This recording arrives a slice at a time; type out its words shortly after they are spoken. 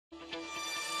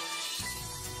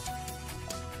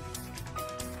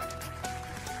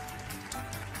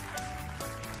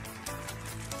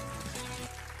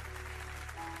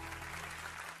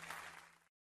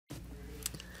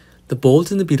The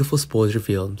Bold and the Beautiful spoilers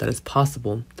revealed that it's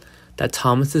possible that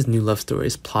Thomas's new love story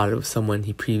is plotted with someone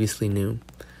he previously knew.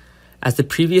 As the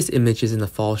previous images in the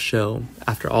fall show,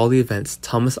 after all the events,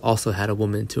 Thomas also had a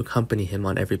woman to accompany him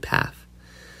on every path.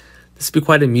 This would be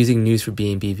quite amusing news for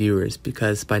B&B viewers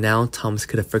because by now Thomas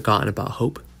could have forgotten about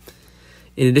Hope.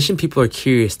 In addition, people are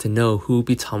curious to know who will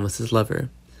be Thomas's lover.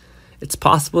 It's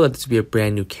possible that this will be a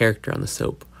brand new character on the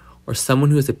soap, or someone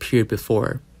who has appeared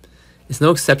before. It's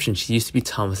no exception she used to be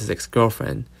Thomas's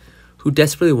ex-girlfriend, who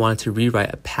desperately wanted to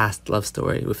rewrite a past love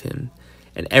story with him,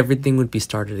 and everything would be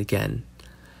started again.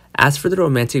 As for the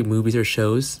romantic movies or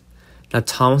shows, now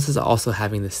Thomas is also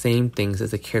having the same things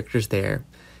as the characters there,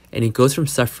 and he goes from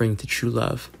suffering to true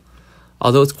love.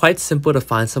 Although it's quite simple to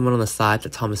find someone on the side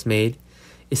that Thomas made,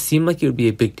 it seemed like it would be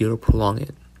a big deal to prolong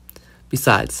it.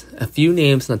 Besides, a few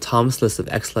names on the Thomas list of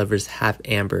ex-lovers have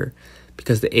Amber,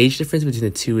 because the age difference between the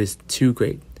two is too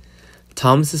great.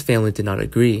 Thomas's family did not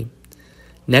agree.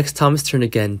 Next, Thomas turned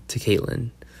again to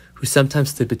Caitlin, who sometimes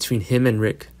stood between him and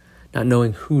Rick, not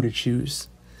knowing who to choose.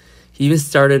 He even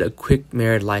started a quick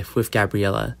married life with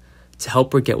Gabriella to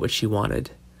help her get what she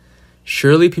wanted.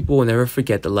 Surely people will never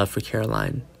forget the love for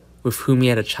Caroline, with whom he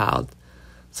had a child.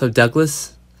 So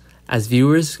Douglas, as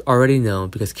viewers already know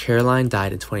because Caroline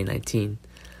died in 2019,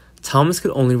 Thomas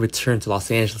could only return to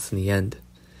Los Angeles in the end.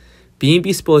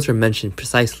 B&B spoilers are mentioned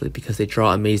precisely because they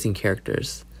draw amazing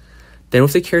characters. Then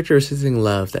with the characteristics and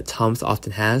love that Thomas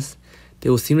often has, they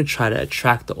will seem to try to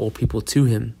attract the old people to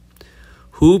him.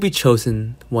 Who will be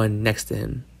chosen one next to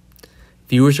him?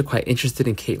 Viewers are quite interested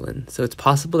in Caitlin, so it's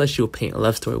possible that she will paint a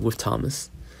love story with Thomas.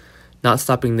 Not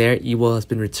stopping there, Ewell has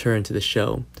been returned to the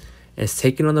show, and has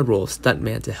taken on the role of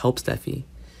stuntman to help Steffi.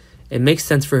 It makes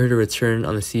sense for her to return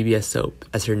on the CBS soap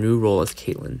as her new role as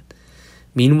Caitlin.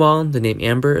 Meanwhile, the name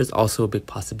Amber is also a big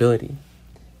possibility.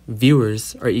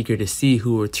 Viewers are eager to see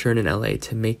who will return in LA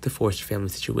to make the Forster family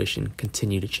situation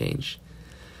continue to change.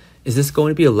 Is this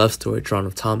going to be a love story drawn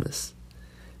with Thomas?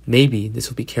 Maybe this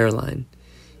will be Caroline.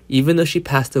 Even though she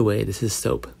passed away, this is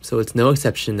soap, so it's no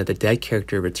exception that the dead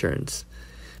character returns.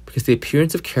 Because the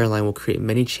appearance of Caroline will create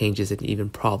many changes and even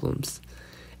problems.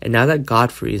 And now that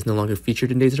Godfrey is no longer featured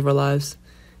in Days of Our Lives,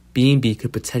 B&B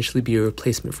could potentially be a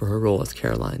replacement for her role as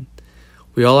Caroline.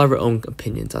 We all have our own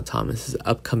opinions on Thomas's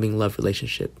upcoming love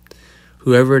relationship.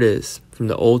 Whoever it is, from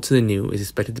the old to the new, is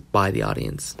expected by the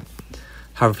audience.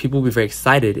 However, people will be very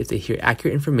excited if they hear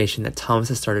accurate information that Thomas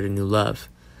has started a new love.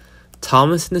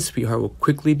 Thomas and the sweetheart will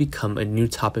quickly become a new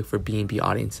topic for B&B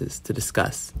audiences to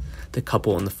discuss the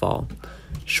couple in the fall,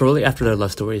 shortly after their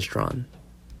love story is drawn.